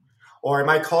 Or am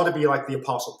I called to be like the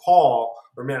Apostle Paul?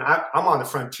 Or man, I'm on the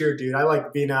frontier, dude. I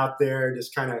like being out there,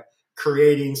 just kind of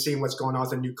creating, seeing what's going on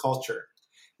with a new culture.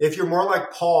 If you're more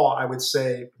like Paul, I would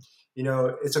say,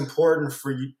 it's important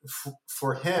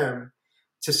for him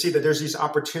to see that there's these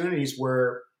opportunities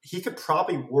where he could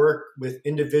probably work with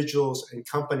individuals and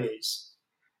companies,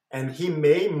 and he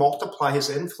may multiply his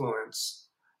influence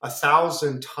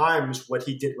 1,000 times what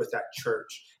he did with that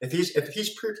church. If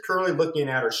he's purely looking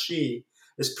at, or she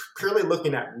is purely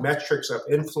looking at metrics of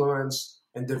influence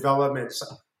and development,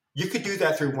 you could do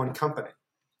that through one company.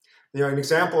 An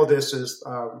example of this is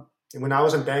when I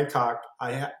was in Bangkok,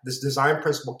 this design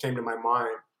principle came to my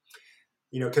mind.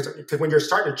 Because when you're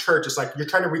starting a church, it's like you're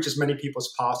trying to reach as many people as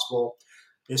possible.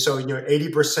 And so,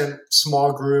 80%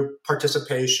 small group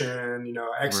participation,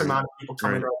 X Right. amount of people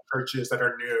coming to our churches that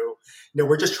are new.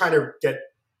 We're just trying to get,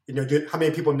 how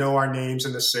many people know our names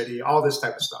in the city, all this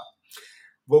type of stuff.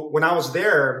 Well, when I was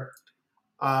there,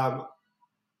 I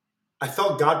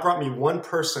felt God brought me one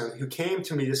person who came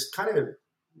to me, this kind of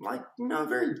like,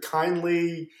 very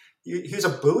kindly. He's a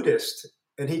Buddhist.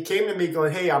 And he came to me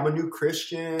going, "Hey, I'm a new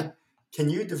Christian. Can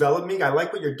you develop me? I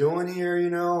like what you're doing here,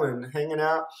 and hanging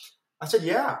out." I said,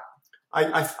 "Yeah."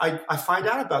 I find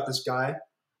out about this guy.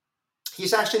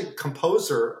 He's actually a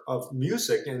composer of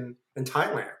music in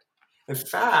Thailand. In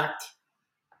fact,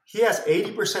 he has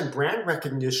 80% brand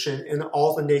recognition in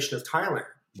all the nation of Thailand.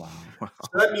 Wow.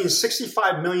 So that means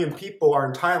 65 million people are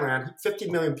in Thailand. 50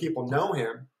 million people know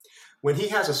him. When he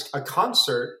has a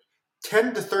concert,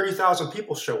 10 to 30,000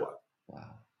 people show up.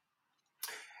 Wow.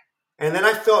 And then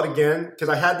I felt again, because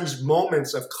I had these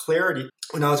moments of clarity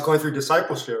when I was going through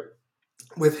discipleship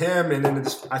with him, and then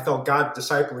I felt God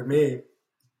discipling me,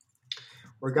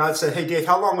 where God said, "Hey, Dave,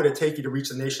 how long would it take you to reach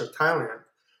the nation of Thailand?"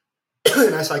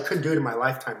 And I said, "I couldn't do it in my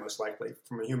lifetime, most likely,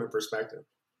 from a human perspective."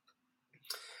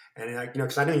 And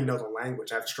because I didn't even know the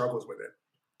language, I have struggles with it.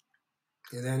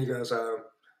 And then he goes,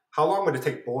 "How long would it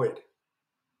take Boyd?"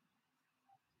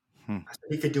 I said,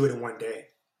 "He could do it in one day."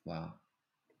 Wow.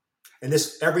 And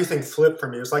everything flipped for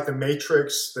me. It was like the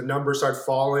Matrix. The numbers start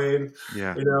falling.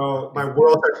 Yeah. My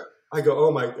world. I go,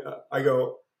 "Oh my God!" I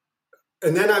go,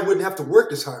 and then I wouldn't have to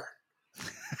work as hard.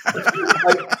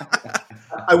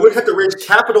 I wouldn't have to raise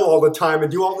capital all the time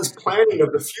and do all this planning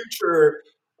of the future.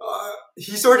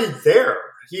 He's already there.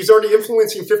 He's already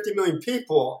influencing 50 million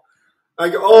people. I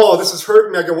go, "Oh, this is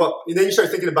hurting me." I go, "Well," and then you start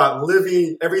thinking about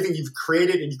living everything you've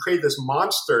created, and you create this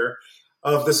monster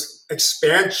of this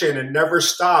expansion and never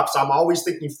stops. I'm always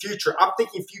thinking future. I'm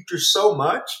thinking future so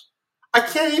much, I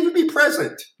can't even be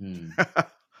present.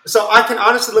 So I can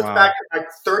honestly look back at like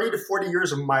 30 to 40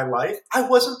 years of my life. I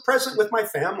wasn't present with my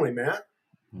family, man.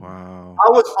 Wow.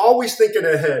 I was always thinking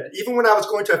ahead. Even when I was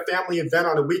going to a family event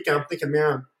on a weekend, I'm thinking,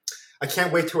 man, I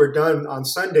can't wait till we're done on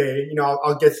Sunday.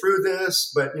 I'll get through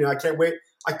this, but I can't wait.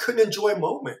 I couldn't enjoy a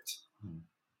moment.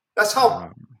 That's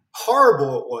how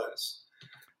horrible it was.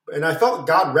 And I felt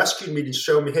God rescued me to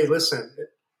show me, hey, listen,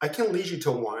 I can lead you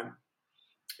to one,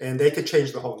 and they could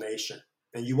change the whole nation.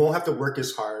 And you won't have to work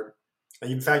as hard.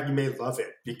 And in fact, you may love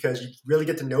it because you really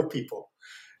get to know people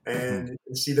and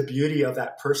see the beauty of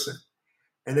that person.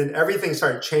 And then everything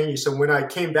started changing. So when I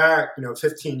came back,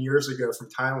 15 years ago from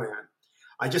Thailand,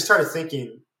 I just started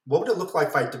thinking, what would it look like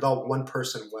if I developed one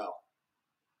person well?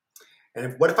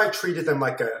 And what if I treated them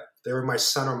like they were my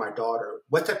son or my daughter?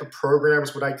 What type of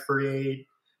programs would I create?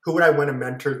 Who would I want to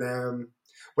mentor them?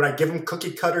 Would I give them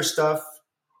cookie cutter stuff?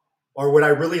 Or would I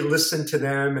really listen to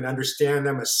them and understand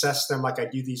them, assess them like I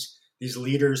do these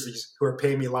leaders who are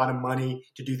paying me a lot of money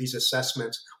to do these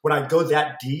assessments? Would I go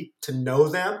that deep to know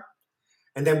them?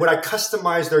 And then would I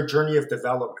customize their journey of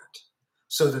development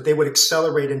so that they would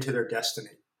accelerate into their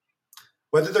destiny?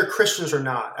 Whether they're Christians or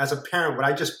not, as a parent, would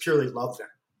I just purely love them?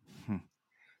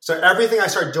 So everything I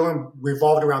started doing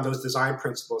revolved around those design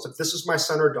principles. If this is my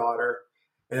son or daughter,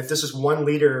 and if this is one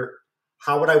leader,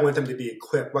 how would I want them to be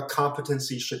equipped? What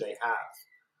competencies should they have?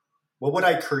 What would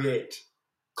I create?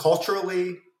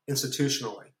 Culturally,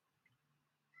 institutionally.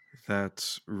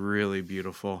 That's really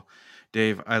beautiful.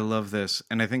 Dave, I love this.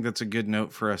 And I think that's a good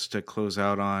note for us to close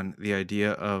out on, the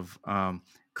idea of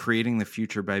creating the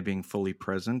future by being fully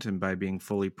present, and by being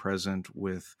fully present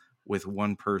with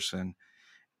one person.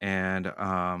 And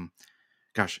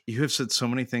gosh, you have said so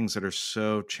many things that are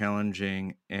so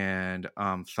challenging and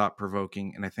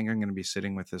thought-provoking. And I think I'm going to be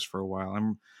sitting with this for a while.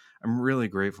 I'm really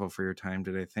grateful for your time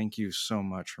today. Thank you so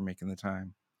much for making the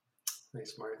time.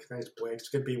 Thanks, Mark. Thanks, Blake. It's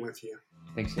good being with you.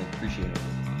 Thanks, Dave. Appreciate it.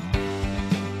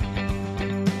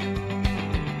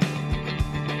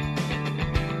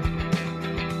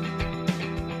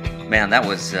 Man, that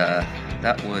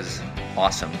was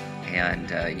awesome.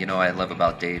 And I love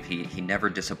about Dave, he never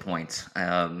disappoints.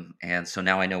 And so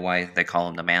now I know why they call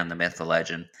him the man, the myth, the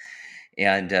legend.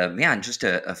 And man, just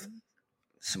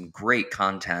some great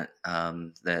content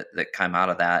that came out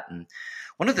of that. And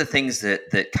one of the things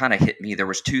that kind of hit me, there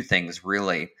was two things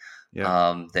really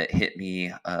that hit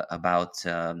me about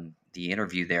the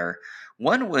interview there.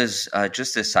 One was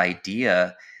just this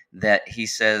idea that he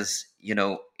says,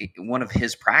 one of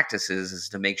his practices is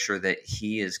to make sure that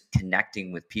he is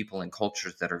connecting with people and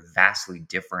cultures that are vastly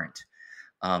different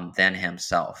than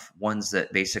himself, ones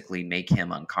that basically make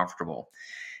him uncomfortable.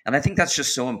 And I think that's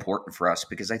just so important for us,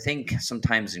 because I think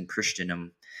sometimes in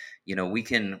Christendom, we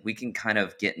can kind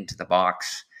of get into the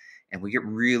box, and we get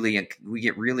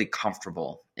really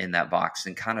comfortable in that box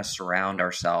and kind of surround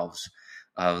ourselves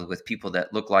with people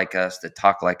that look like us, that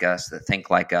talk like us, that think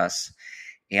like us.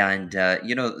 And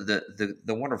the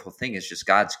wonderful thing is just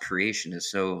God's creation is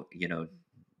so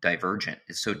divergent,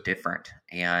 it's so different,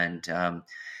 and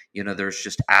there's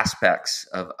just aspects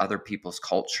of other people's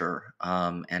culture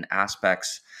and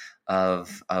aspects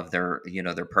of their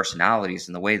their personalities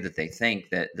and the way that they think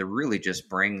that really just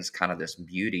brings kind of this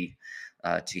beauty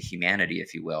to humanity,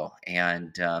 if you will.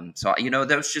 And so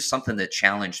that was just something that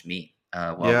challenged me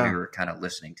while we were kind of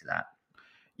listening to that.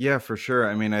 Yeah, for sure.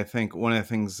 I mean, I think one of the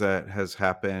things that has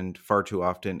happened far too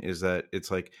often is that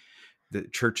it's like the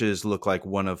churches look like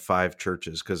one of 5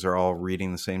 churches because they're all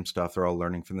reading the same stuff. They're all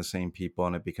learning from the same people.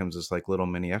 And it becomes this like little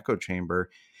mini echo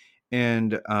chamber.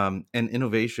 And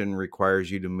innovation requires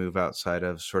you to move outside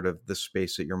of sort of the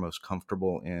space that you're most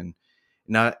comfortable in.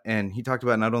 And he talked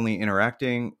about not only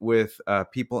interacting with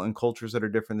people and cultures that are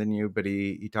different than you, but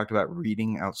he talked about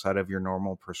reading outside of your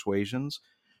normal persuasions,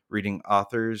 reading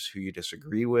authors who you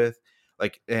disagree with,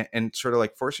 like, and sort of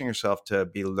like forcing yourself to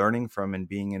be learning from and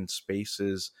being in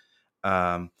spaces,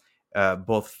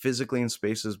 both physically in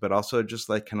spaces, but also just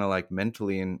like kind of like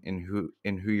mentally in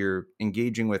who you're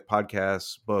engaging with,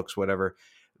 podcasts, books, whatever,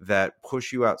 that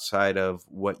push you outside of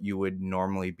what you would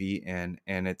normally be in.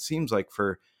 And it seems like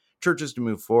for churches to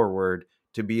move forward,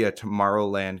 to be a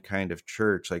Tomorrowland kind of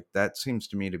church, like that seems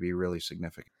to me to be really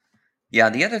significant. Yeah,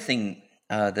 the other thing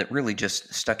that really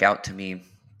just stuck out to me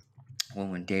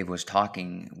when Dave was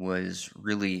talking was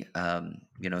really,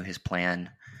 his plan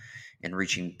in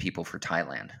reaching people for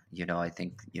Thailand. I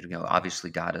think, obviously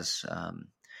God has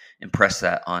impressed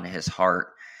that on his heart.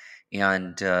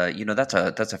 And, that's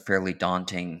a fairly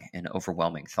daunting and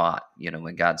overwhelming thought,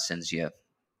 when God sends you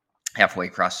halfway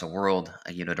across the world,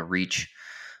 to reach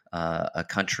a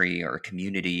country or a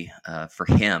community for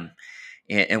him.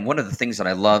 And one of the things that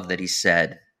I love that he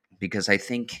said, because I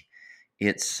think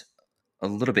it's a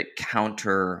little bit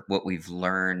counter what we've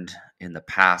learned in the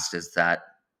past, is that,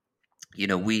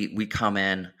 we come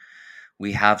in,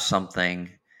 we have something,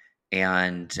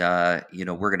 and,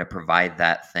 we're going to provide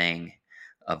that thing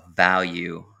of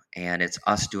value, and it's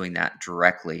us doing that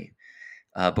directly.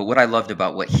 But what I loved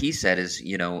about what he said is,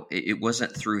 it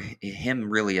wasn't through him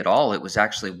really at all. It was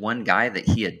actually one guy that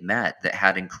he had met that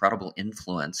had incredible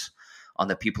influence on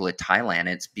the people of Thailand.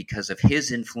 It's because of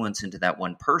his influence into that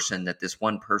one person that this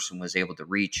one person was able to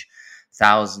reach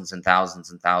thousands and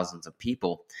thousands and thousands of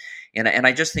people. And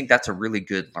I just think that's a really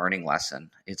good learning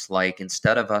lesson. It's like,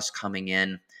 instead of us coming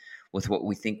in with what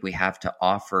we think we have to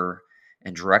offer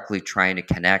and directly trying to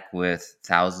connect with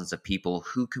thousands of people,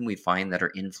 who can we find that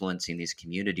are influencing these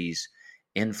communities,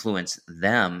 influence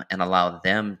them, and allow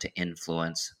them to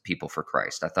influence people for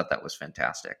Christ? I thought that was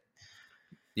fantastic.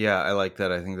 Yeah, I like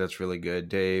that. I think that's really good.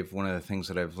 Dave, one of the things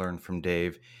that I've learned from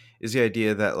Dave is the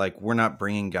idea that like we're not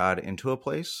bringing God into a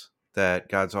place, that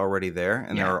God's already there,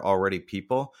 and there are already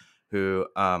people who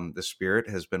the Spirit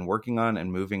has been working on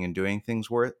and moving and doing things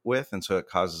with. And so it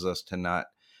causes us to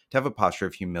have a posture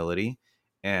of humility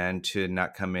and to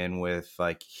not come in with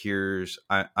like,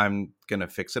 I'm going to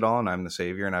fix it all and I'm the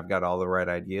Savior and I've got all the right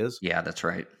ideas. Yeah, that's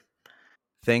right.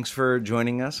 Thanks for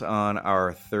joining us on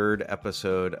our 3rd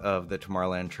episode of the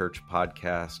Tomorrowland Church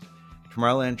podcast.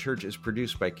 Tomorrowland Church is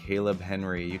produced by Caleb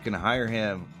Henry. You can hire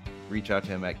him. Reach out to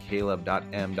him at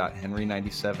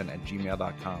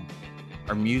caleb.m.henry97@gmail.com.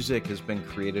 Our music has been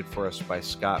created for us by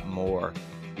Scott Moore.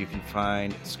 You can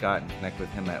find Scott and connect with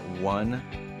him at One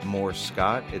More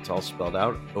Scott. It's all spelled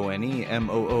out,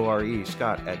 ONEMOORE,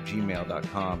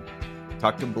 Scott@gmail.com.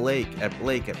 Talk to Blake at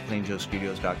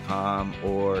plainjoestudios.com,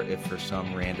 or if for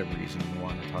some random reason you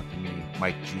want to talk to me,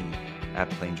 Mike G at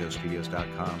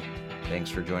plainjoestudios.com.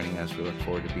 Thanks for joining us. We look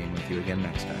forward to being with you again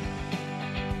next time.